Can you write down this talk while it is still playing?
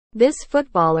This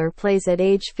footballer plays at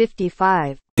age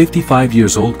 55. 55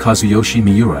 years old Kazuyoshi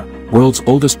Miura, world's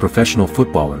oldest professional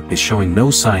footballer, is showing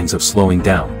no signs of slowing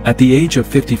down. At the age of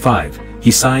 55, he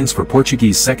signs for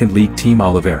Portuguese second league team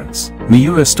Oliveirense.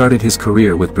 Miura started his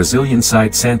career with Brazilian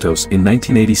side Santos in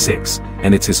 1986,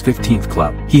 and it's his 15th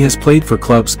club. He has played for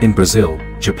clubs in Brazil,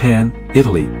 Japan,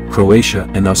 Italy, Croatia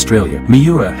and Australia.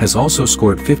 Miura has also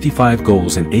scored 55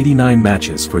 goals in 89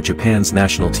 matches for Japan's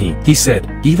national team. He said,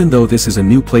 "Even though this is a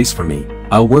new place for me,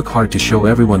 I'll work hard to show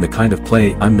everyone the kind of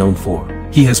play I'm known for."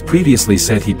 He has previously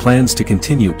said he plans to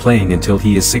continue playing until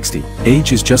he is 60.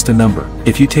 Age is just a number.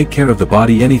 If you take care of the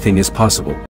body, anything is possible.